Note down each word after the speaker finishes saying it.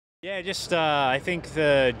Yeah, just I think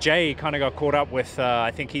the Jay kind of got caught up with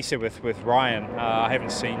I think he said with Ryan. I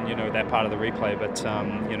haven't seen that part of the replay, but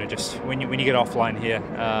just when you get offline here,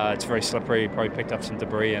 it's very slippery. Probably picked up some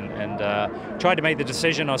debris and tried to make the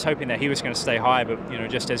decision. I was hoping that he was going to stay high, but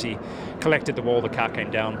just as he collected the wall, the car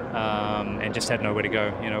came down and just had nowhere to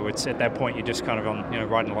go. It's at that point you're just kind of on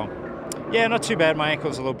riding along. Yeah, not too bad. My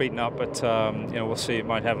ankle's a little beaten up, but we'll see. It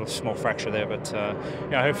might have a small fracture there, but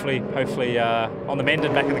hopefully on the mend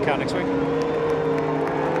and back in the car next week.